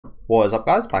What is up,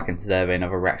 guys? Back in today with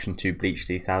another reaction to Bleach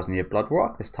the 1000-Year Blood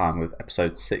War, this time with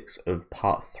episode 6 of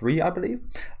part 3, I believe.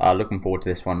 Looking forward to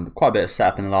this one. Quite a bit of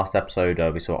setup in the last episode.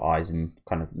 We saw Aizen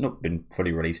kind of not been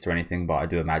fully released or anything, but I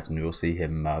do imagine we'll see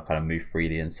him kind of move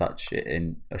freely and such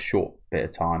in a short bit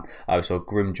of time. We saw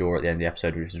Grimjaw at the end of the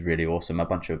episode, which is really awesome. A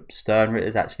bunch of Stern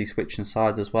Ritters actually switching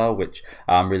sides as well, which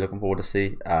I'm really looking forward to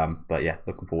see. But yeah,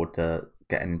 looking forward to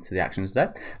getting into the action today.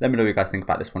 Let me know what you guys think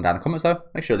about this one down in the comments though.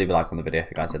 Make sure to leave a like on the video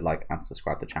if you guys did like, and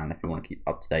subscribe to the channel if you want to keep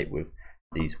up to date with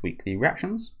these weekly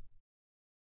reactions.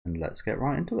 And let's get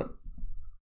right into it.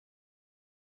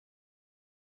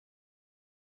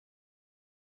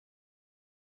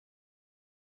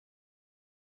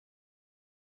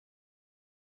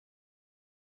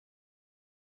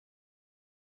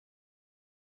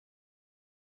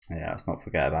 Yeah, let's not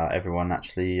forget about everyone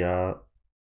actually now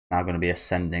going to be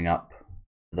ascending up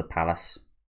to the palace.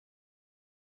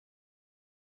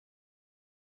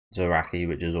 Zaraki,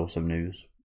 which is awesome news.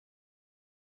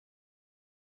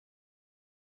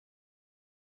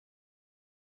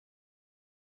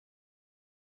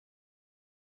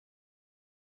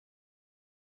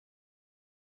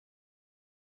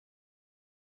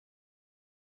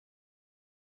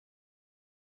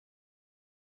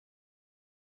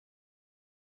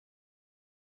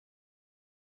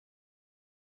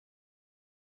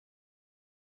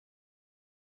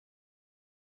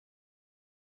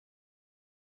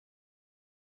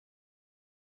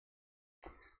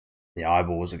 The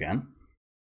eyeballs again.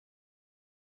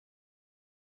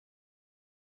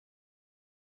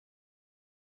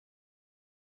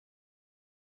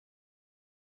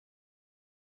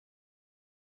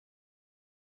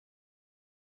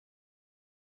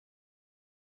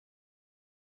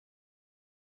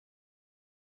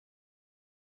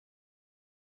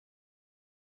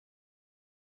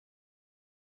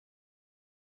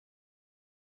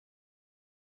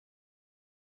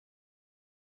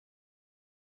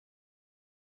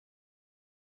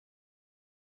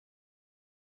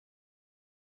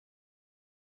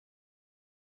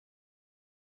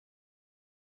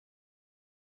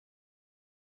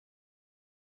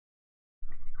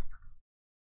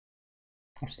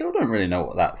 I still don't really know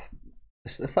what that.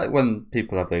 It's like when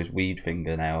people have those weed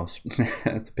fingernails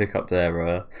to pick up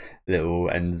their little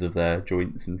ends of their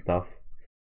joints and stuff.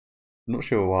 I'm not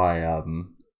sure why.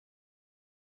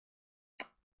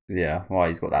 Yeah, why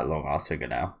he's got that long ass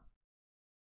fingernail.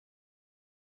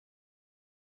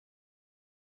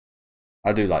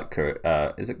 I do like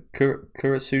is it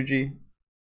Kuratsuji?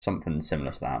 Something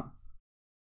similar to that.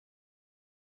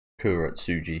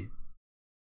 Kuratsuji.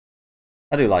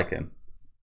 I do like him.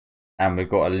 And we've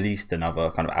got at least another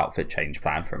kind of outfit change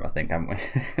planned for him, I think, haven't we?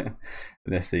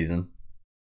 This season.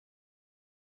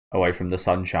 Away from the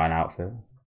sunshine outfit.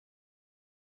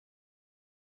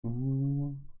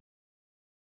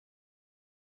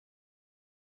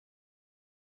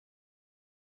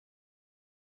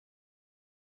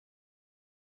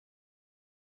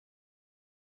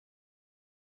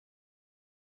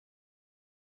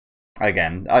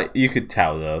 Again, you could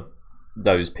tell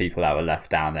those people that were left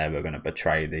down there were going to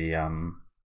betray the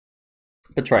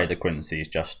Quincy's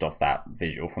just off that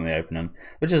visual from the opening,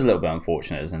 which is a little bit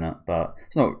unfortunate, isn't it? But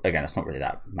it's not. Again, it's not really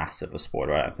that massive a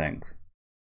spoiler, I don't think.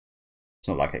 It's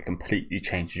not like it completely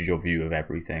changes your view of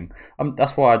everything.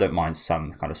 That's why I don't mind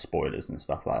some kind of spoilers and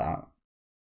stuff like that.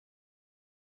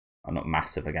 I'm not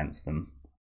massive against them.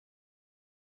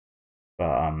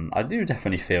 But I do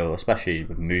definitely feel, especially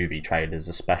with movie trailers,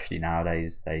 especially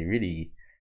nowadays, they really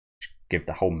give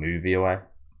the whole movie away.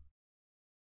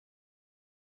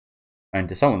 And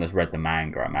to someone that's read the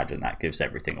manga, I imagine that gives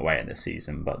everything away in this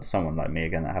season. But to someone like me,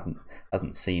 again, that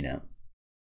hasn't seen it,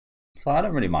 so I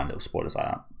don't really mind little spoilers like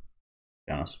that, to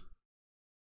be honest.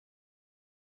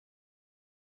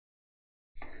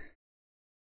 If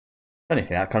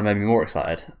anything, that kind of made me more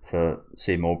excited for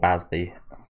seeing more Basby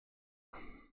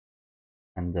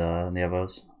and the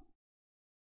others.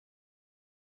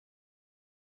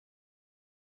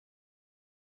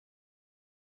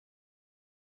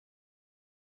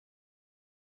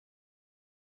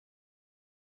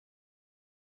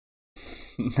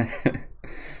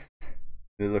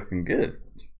 They're looking good.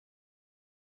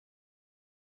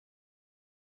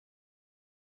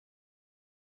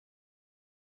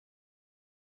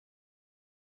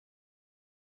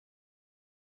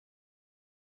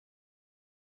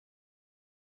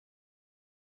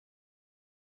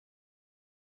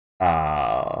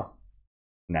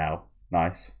 No,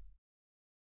 nice.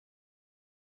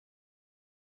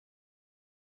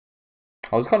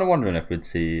 I was kind of wondering if we'd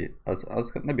see. I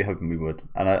was maybe hoping we would,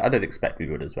 and I did expect we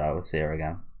would as well. See her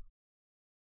again.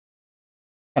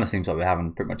 Kind of seems like we're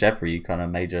having pretty much every kind of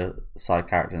major side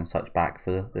character and such back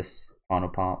for this final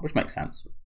part, which makes sense.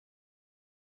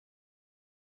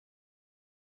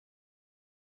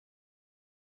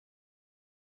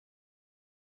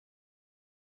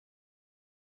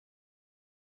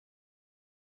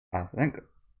 I think.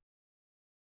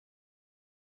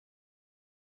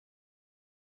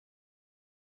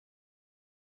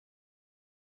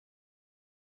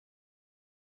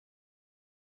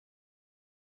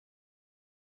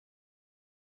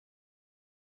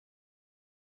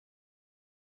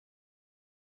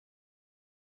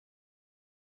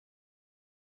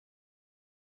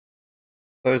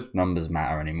 Those numbers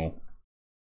matter anymore.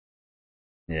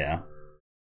 Yeah,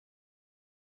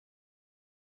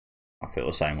 I feel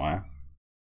the same way.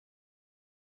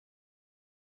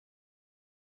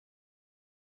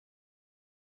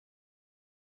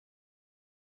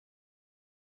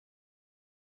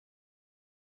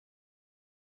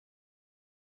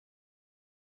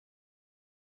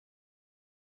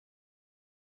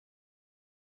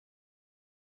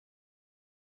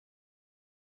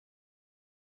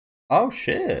 Oh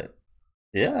shit!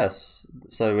 Yes,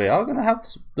 so we are gonna have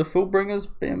the Fullbringers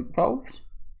be involved.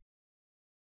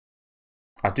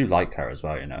 I do like her as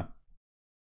well, you know.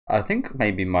 I think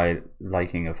maybe my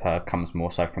liking of her comes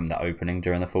more so from the opening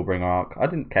during the Fullbringer arc. I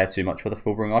didn't care too much for the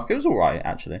Fullbringer arc. It was alright,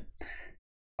 actually.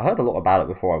 I heard a lot about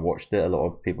it before I watched it. A lot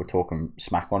of people talking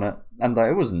smack on it, and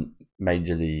it wasn't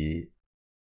majorly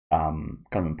kind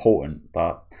of important,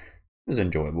 but it was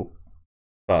enjoyable.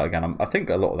 But again, I think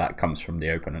a lot of that comes from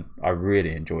the opening. I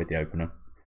really enjoyed the opening.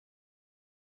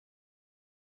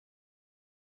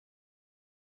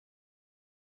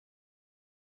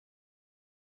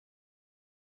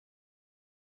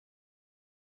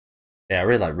 Yeah, I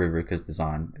really like Ruruka's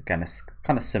design. Again, it's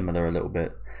kind of similar a little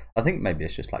bit. I think maybe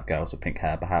it's just like girls with pink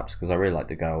hair, perhaps, because I really like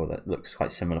the girl that looks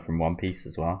quite similar from One Piece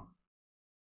as well.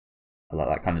 I like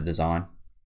that kind of design.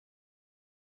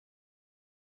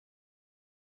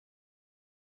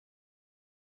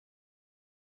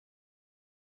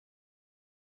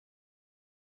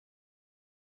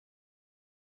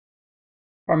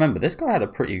 I remember this guy had a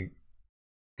pretty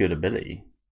good ability.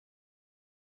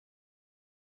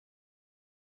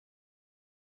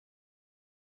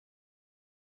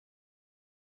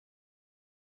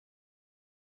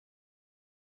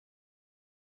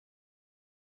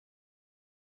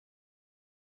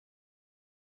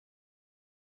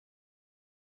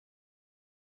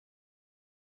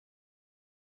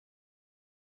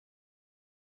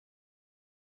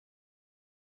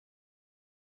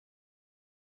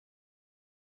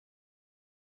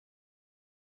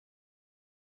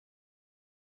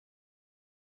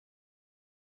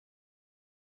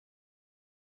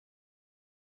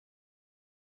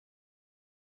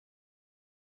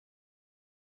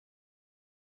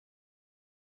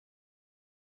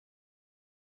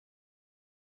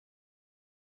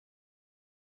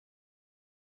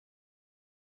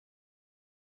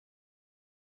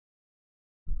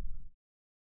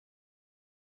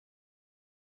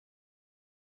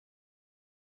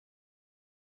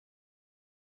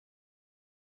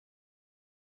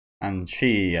 And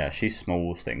she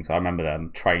smalls things. I remember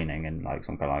them training in like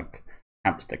some kind of like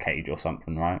hamster cage or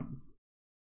something, right?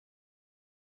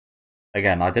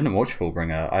 Again, I didn't watch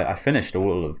Fullbringer. I finished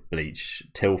all of Bleach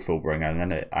till Fullbringer, and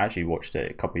then I actually watched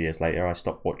it a couple of years later. I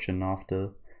stopped watching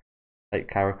after like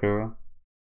Karakura.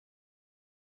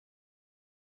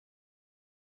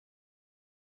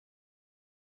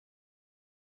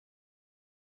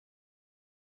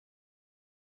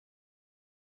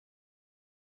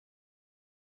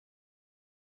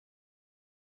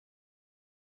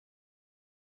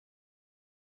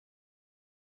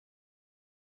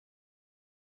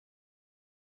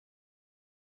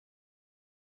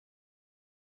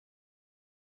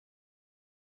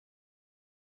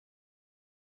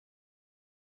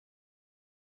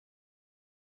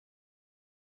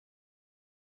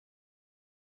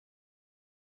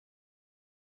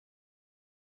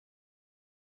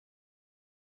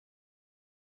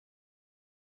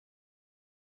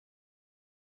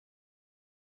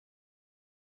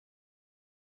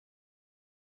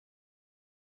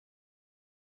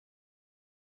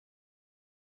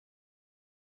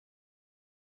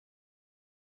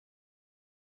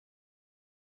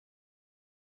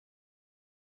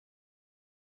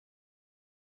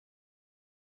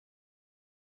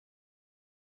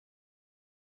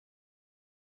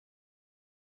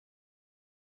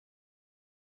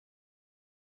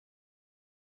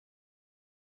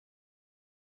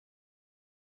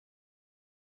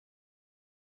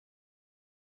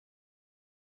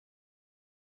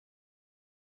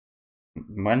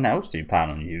 When else do you plan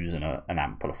on using an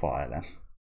amplifier then?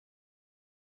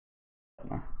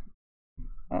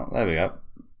 Oh, there we go.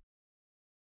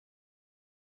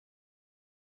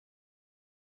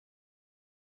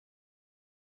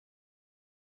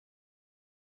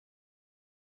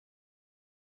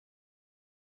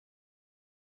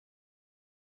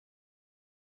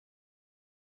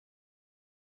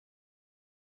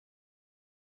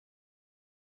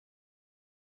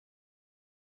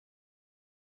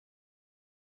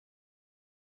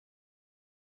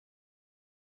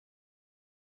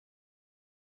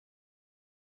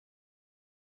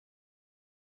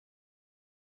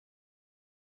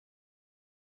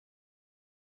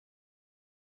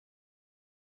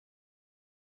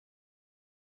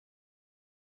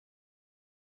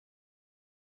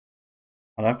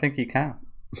 I don't think he can.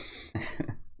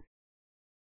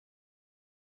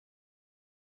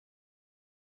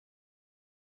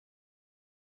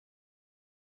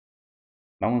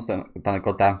 No one's done a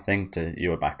goddamn thing to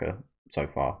Iwabaka so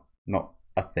far. Not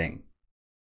a thing.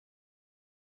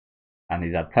 And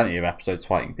he's had plenty of episodes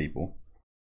fighting people.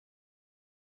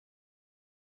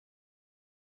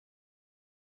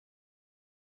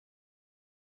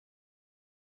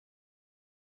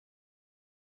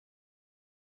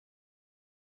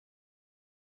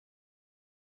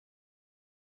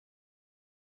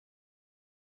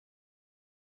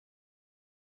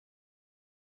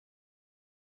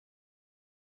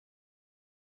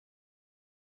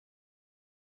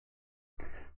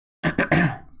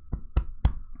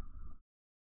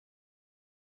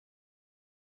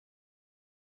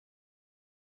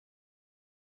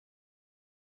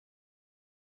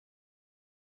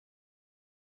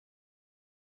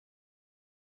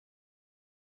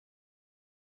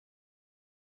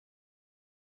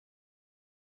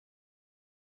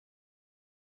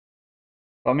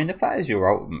 I mean, if that is your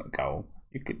ultimate goal,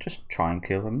 you could just try and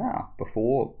kill him now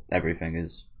before everything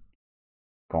is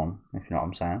gone. If you know what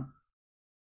I'm saying.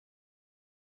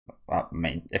 I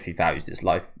mean, if he values his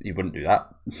life, he wouldn't do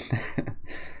that.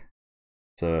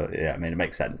 So yeah, I mean, it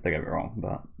makes sense. Don't get me wrong,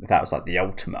 but if that was like the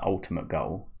ultimate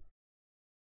goal.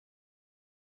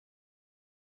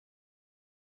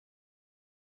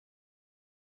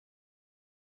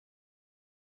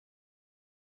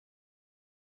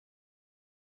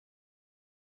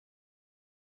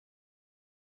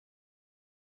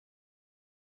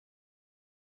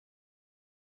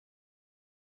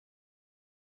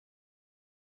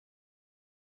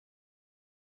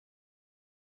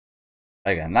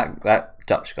 Again, that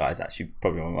Dutch guy is actually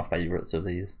probably one of my favourites of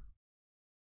these.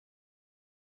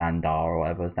 Andar or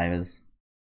whatever his name is.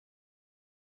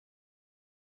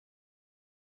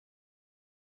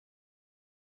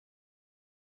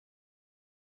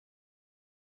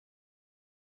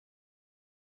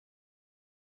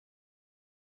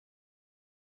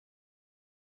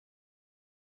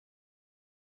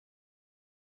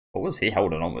 What was he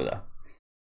holding on with her?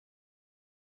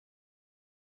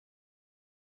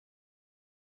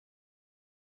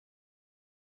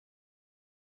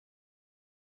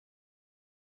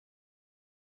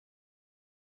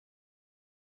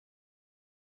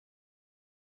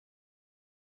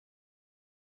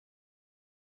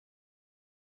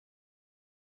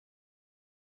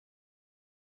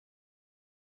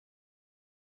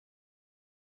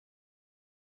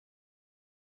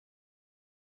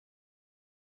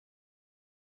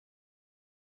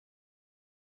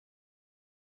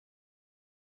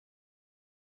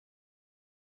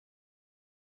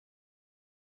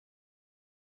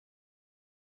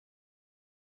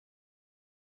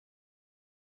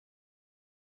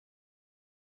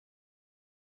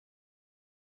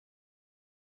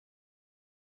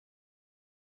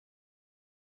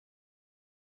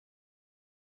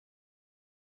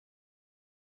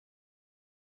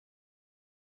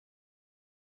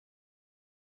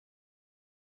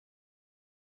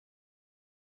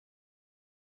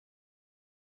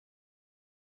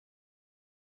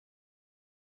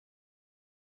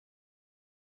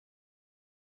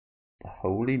 The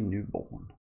Holy Newborn.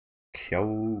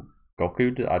 Kyo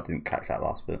Goku? I didn't catch that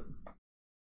last bit.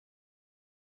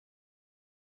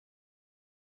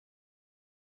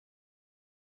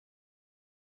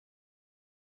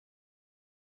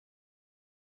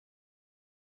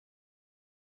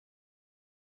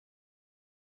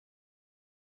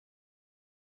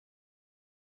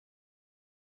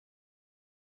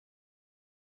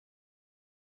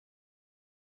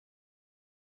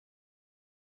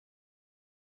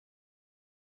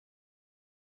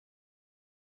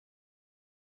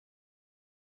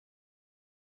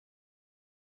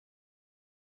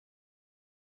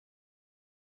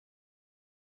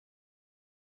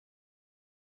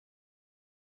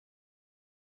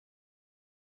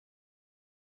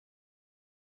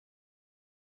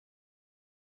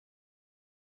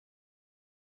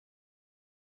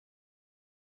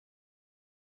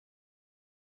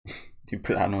 You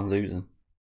plan on losing.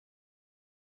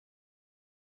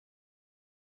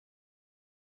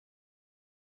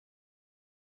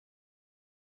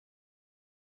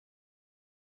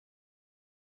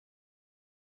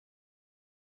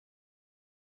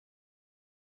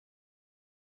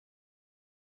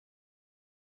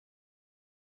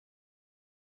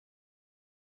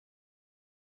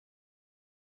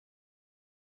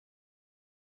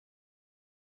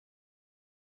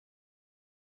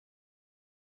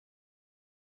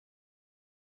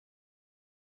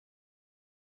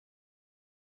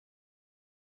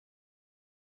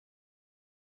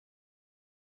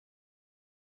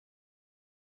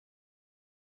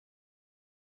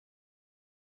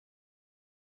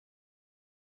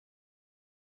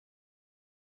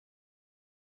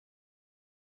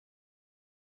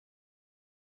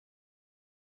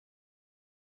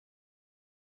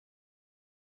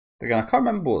 Again, I can't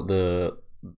remember what the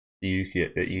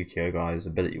Yukio guy's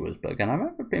ability was, but again, I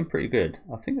remember it being pretty good.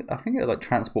 I think it like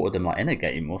transported them like in a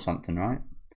game or something, right?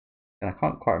 And I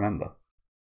can't quite remember.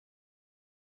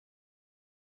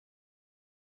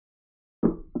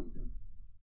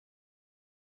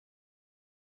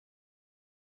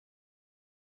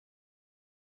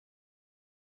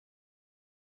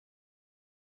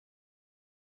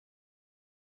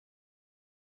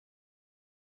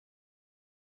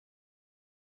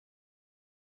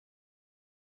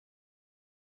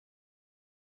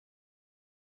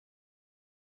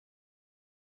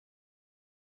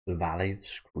 The Valley of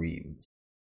Screams.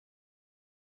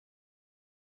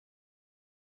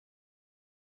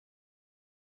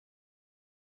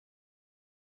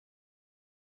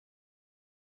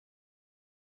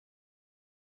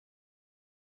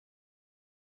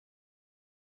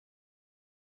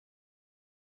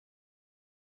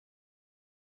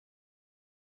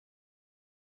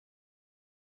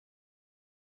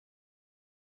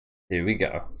 Here we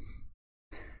go.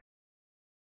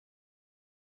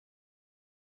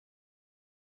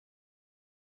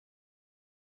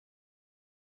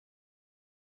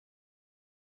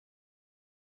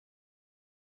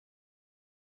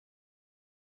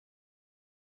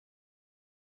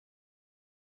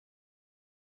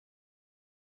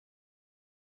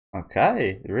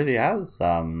 Okay, it really has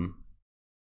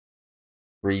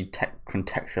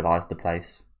recontextualized the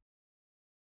place.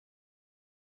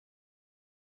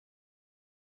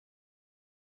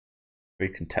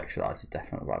 Recontextualized is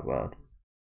definitely the right word,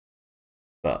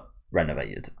 but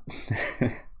renovated,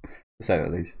 to say the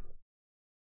least.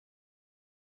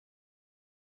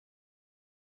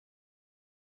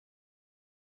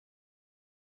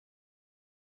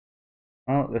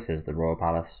 Oh, this is the Royal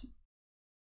Palace.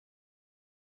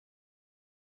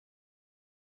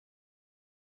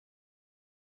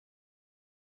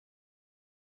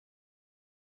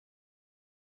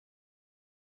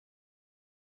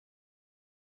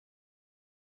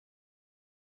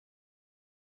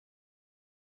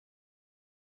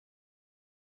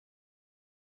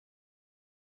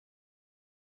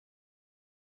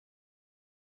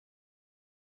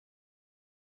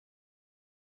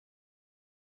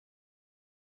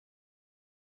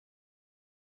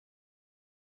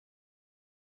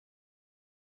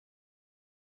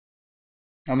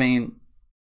 I mean,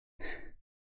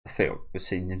 I feel we've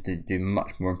seen him do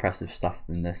much more impressive stuff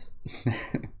than this. Don't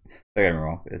get me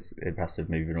wrong, it's impressive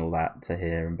moving all that to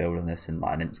here and building this in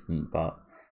like an instant, but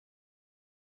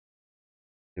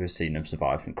we've seen him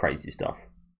survive some crazy stuff.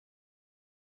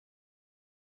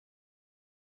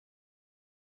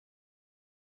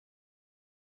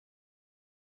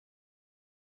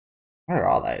 Where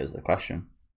are they is the question.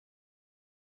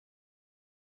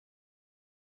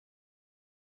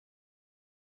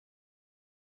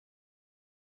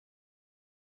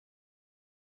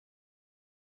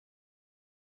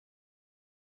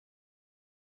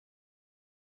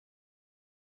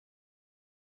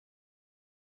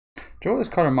 Do you know what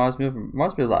this kind of reminds me of? It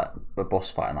reminds me of like a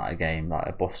boss fight in like a game, like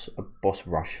a boss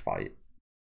rush fight,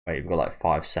 where you've got like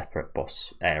 5 separate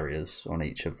boss areas on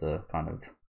each of the kind of,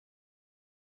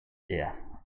 yeah.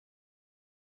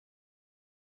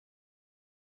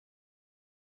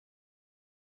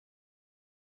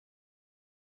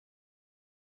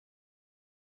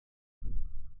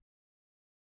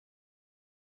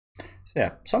 So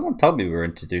yeah, someone told me we were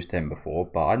introduced to him before,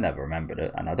 but I never remembered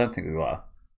it, and I don't think we were.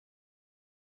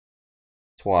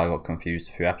 That's why I got confused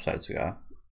a few episodes ago,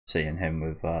 seeing him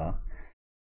with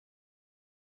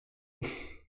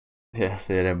yeah,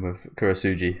 seeing him with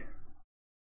Kurasugi.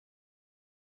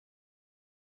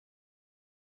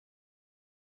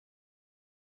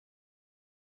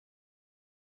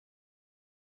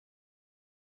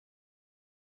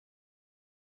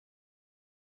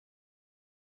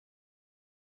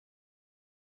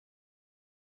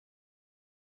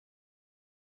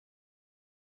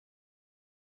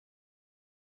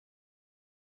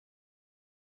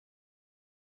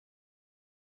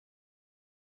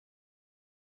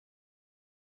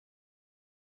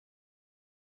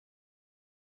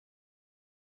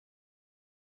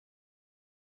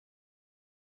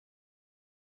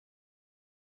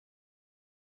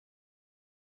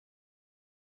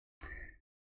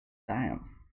 Damn.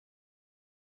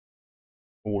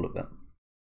 All of them.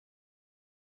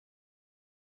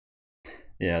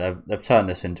 Yeah, they've turned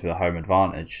this into a home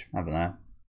advantage, haven't they?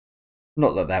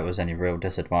 Not that there was any real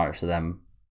disadvantage to them.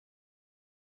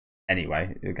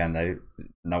 Anyway, again,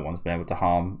 no one's been able to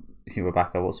harm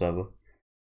Rebecca whatsoever.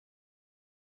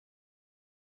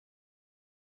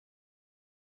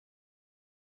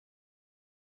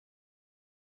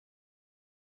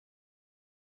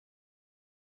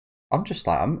 I'm just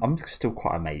like I'm still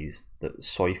quite amazed that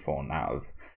Soifon, out of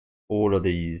all of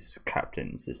these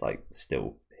captains, is like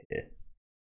still here.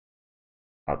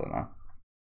 I don't know.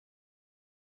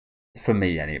 For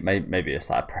me, maybe it's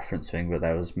like a preference thing, but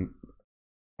I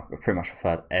pretty much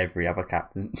preferred every other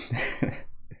captain.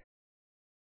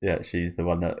 Yeah, she's the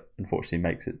one that unfortunately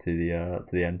makes it to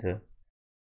the end here.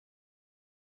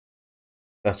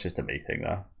 That's just a me thing,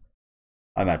 though.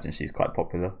 I imagine she's quite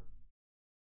popular.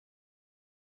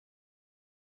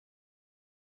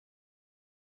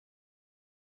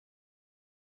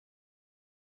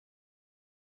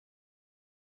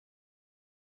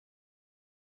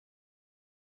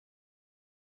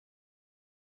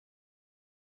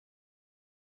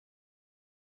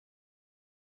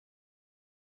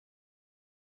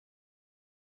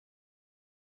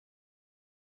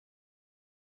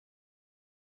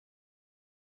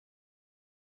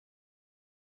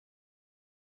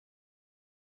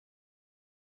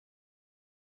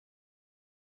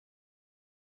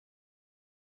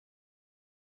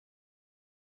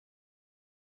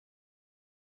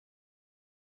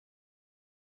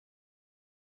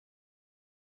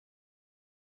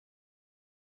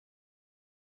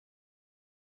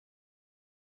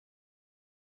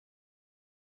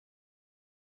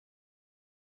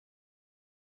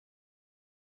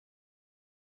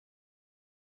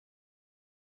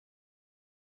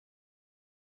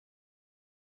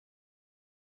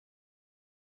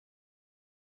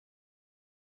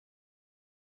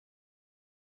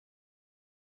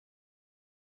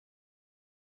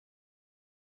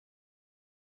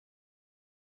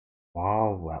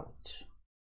 Wow, Welt.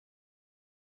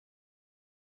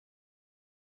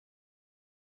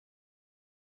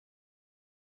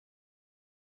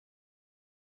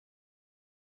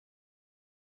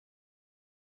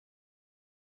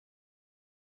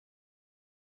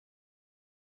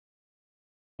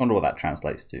 I wonder what that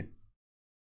translates to.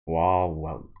 Wow,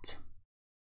 Welt.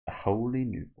 A holy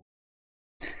newborn.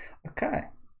 Okay.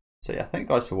 So yeah, thank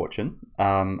you guys for watching.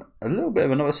 A little bit of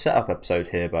another setup episode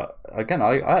here, but again,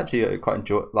 I actually quite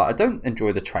enjoy. Like, I don't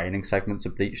enjoy the training segments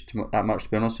of Bleach that much, to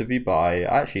be honest with you, but I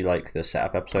actually like the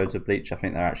setup episodes of Bleach. I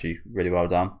think they're actually really well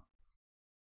done.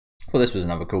 Well, this was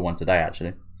another cool one today,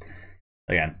 actually.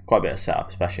 Again, quite a bit of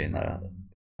setup, especially in the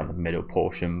kind of middle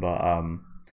portion. But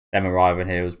them arriving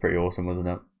here was pretty awesome, wasn't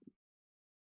it?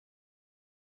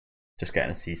 Just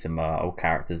getting to see some old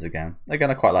characters again.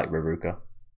 Again, I quite like Raruka.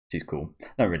 She's cool. I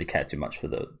don't really care too much for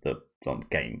the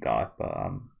game guy, but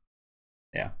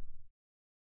yeah.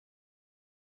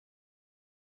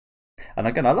 And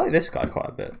again, I like this guy quite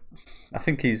a bit. I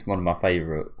think he's one of my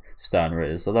favourite Stern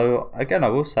Ritters. Although, again, I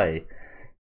will say,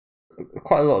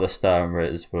 quite a lot of the Stern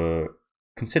Ritters were,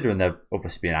 considering they've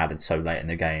obviously been added so late in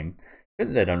the game, I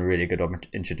think they've done a really good job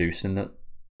introducing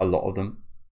a lot of them.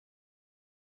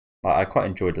 I quite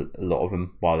enjoyed a lot of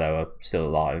them while they were still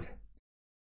alive.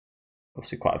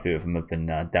 Obviously, quite a few of them have been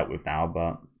dealt with now,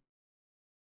 but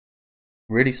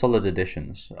really solid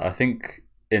additions. I think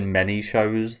in many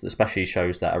shows, especially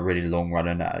shows that are really long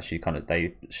running, that actually kind of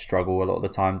they struggle a lot of the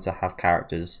time to have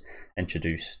characters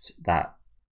introduced that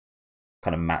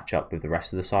kind of match up with the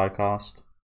rest of the side cast.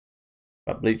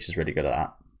 But Bleach is really good at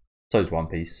that. So is One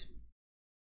Piece.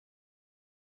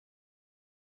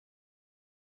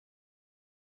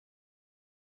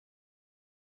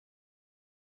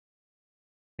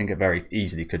 I think it very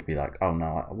easily could be like, oh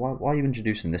no, why are you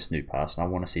introducing this new person? I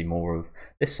want to see more of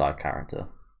this side character.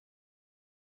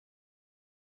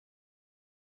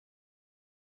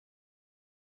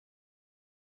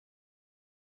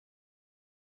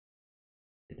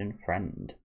 Hidden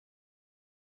friend.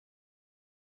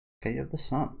 Gate of the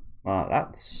Sun. Well,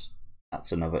 that's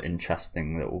another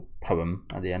interesting little poem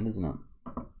at the end, isn't it?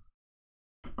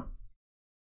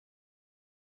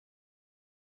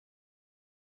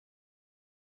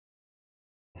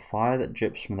 The fire that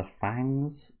drips from the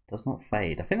fangs does not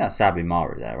fade. I think that's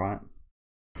Sabimaru there, right?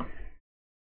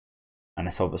 And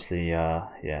it's obviously, yeah,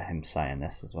 him saying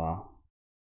this as well.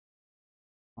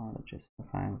 Fire that drips from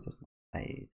the fangs does not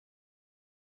fade.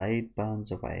 Blade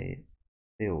burns away,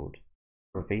 field,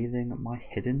 revealing my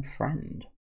hidden friend.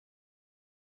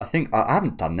 I think I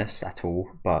haven't done this at all,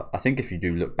 but I think if you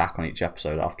do look back on each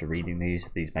episode after reading these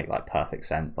make like perfect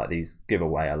sense. Like these give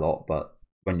away a lot, but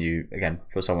when you, again,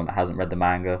 for someone that hasn't read the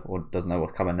manga or doesn't know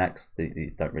what's coming next,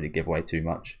 these don't really give away too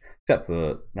much, except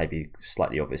for maybe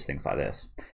slightly obvious things like this.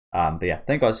 But yeah,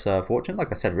 thank you guys for watching.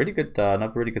 Like I said, really good,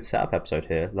 another really good setup episode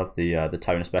here. Love the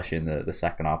tone, especially in the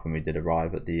second half when we did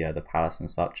arrive at the palace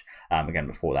and such. Again,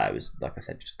 before that, it was, like I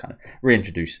said, just kind of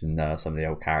reintroducing some of the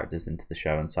old characters into the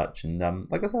show and such. And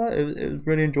like I said, it was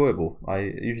really enjoyable. I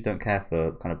usually don't care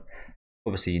for kind of,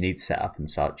 obviously you need setup and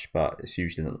such, but it's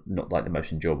usually not like the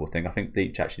most enjoyable thing. I think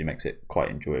Bleach actually makes it quite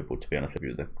enjoyable, to be honest with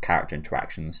you, the character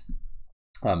interactions.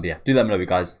 But yeah, do let me know what you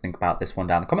guys think about this one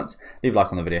down in the comments. Leave a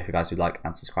like on the video if you guys would like,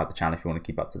 and subscribe to the channel if you want to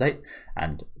keep up to date.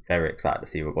 And very excited to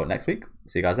see what we've got next week.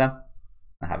 See you guys then,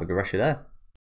 and have a good rest of your day.